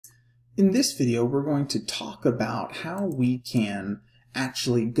In this video, we're going to talk about how we can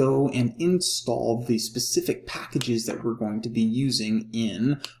actually go and install the specific packages that we're going to be using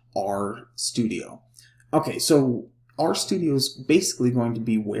in RStudio. Okay, so RStudio is basically going to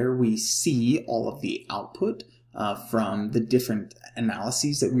be where we see all of the output from the different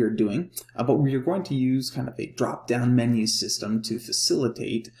analyses that we are doing, but we are going to use kind of a drop-down menu system to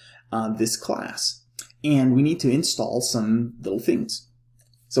facilitate this class. And we need to install some little things.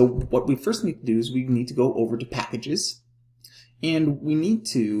 So what we first need to do is we need to go over to Packages, and we need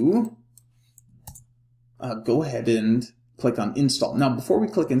to go ahead and click on Install. Now before we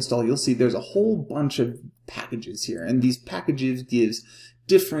click Install, you'll see there's a whole bunch of packages here, and these packages gives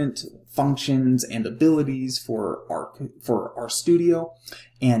different functions and abilities for RStudio,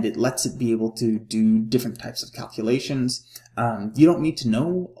 and it lets it be able to do different types of calculations. You don't need to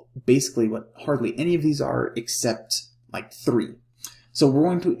know basically what hardly any of these are except like 3. So we're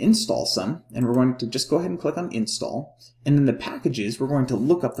going to install some, and we're going to just go ahead and click on Install, and in the packages we're going to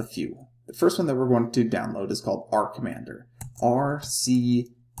look up a few. The first one that we're going to download is called Rcmdr,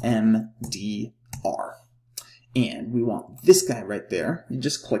 Rcmdr. And we want this guy right there. You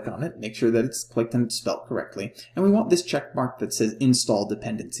just click on it, make sure that it's clicked and spelled correctly. And we want this check mark that says Install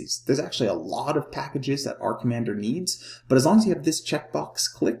Dependencies. There's actually a lot of packages that Rcmdr needs, but as long as you have this checkbox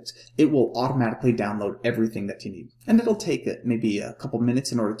clicked, it will automatically download everything that you need. And it'll take maybe a couple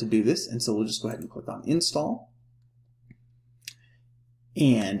minutes in order to do this, and so we'll just go ahead and click on Install.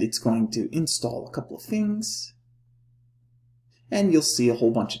 And it's going to install a couple of things. And you'll see a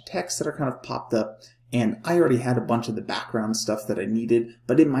whole bunch of text that are kind of popped up. And I already had a bunch of the background stuff that I needed,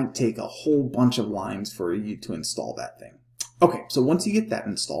 but it might take a whole bunch of lines for you to install that thing. Okay, so once you get that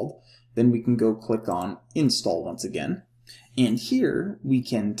installed, then we can go click on Install once again. And here we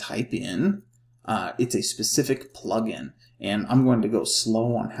can type in, it's a specific plugin. And I'm going to go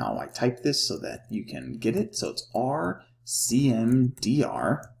slow on how I type this so that you can get it. So it's Rcmdr,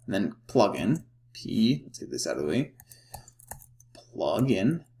 and then plugin, let's get this out of the way,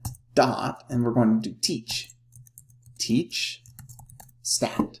 plugin, dot, and we're going to do teach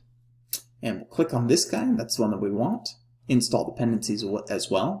stat, and we'll click on this guy. That's the one that we want. Install dependencies as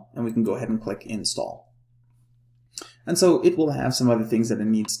well, and we can go ahead and click install. And so it will have some other things that it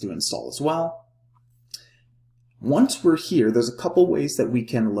needs to install as well. Once we're here, there's a couple ways that we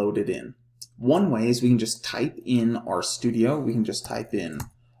can load it in. One way is we can just type in RStudio. We can just type in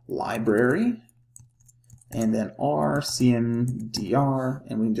library and then Rcmdr,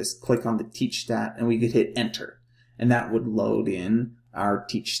 and we can just click on the teach stat, and we could hit enter, and that would load in our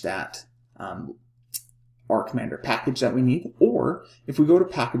teach stat Rcmdr package that we need. Or if we go to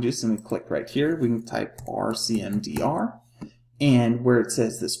packages and we click right here, we can type Rcmdr, and where it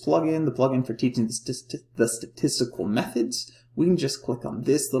says this plugin, the plugin for teaching the statistical methods, we can just click on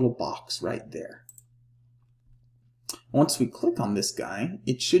this little box right there. Once we click on this guy,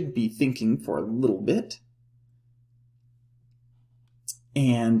 it should be thinking for a little bit,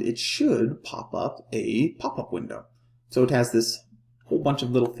 and it should pop up a pop-up window. So it has this whole bunch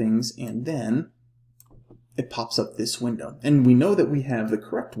of little things, and then it pops up this window. And we know that we have the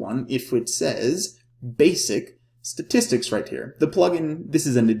correct one if it says basic statistics right here. The plugin, this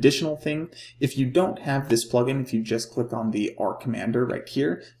is an additional thing. If you don't have this plugin, if you just click on the Rcmdr right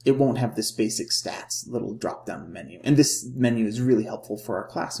here, it won't have this basic stats little drop-down menu. And this menu is really helpful for our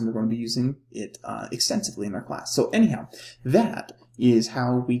class, and we're going to be using it extensively in our class. So anyhow, that is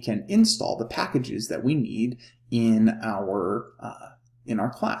how we can install the packages that we need in our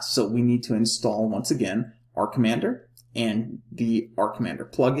class. So we need to install, once again, Rcmdr and the Rcmdr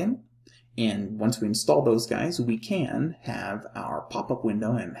plugin. And once we install those guys, we can have our pop-up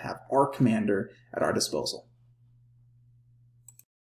window and have Rcmdr at our disposal.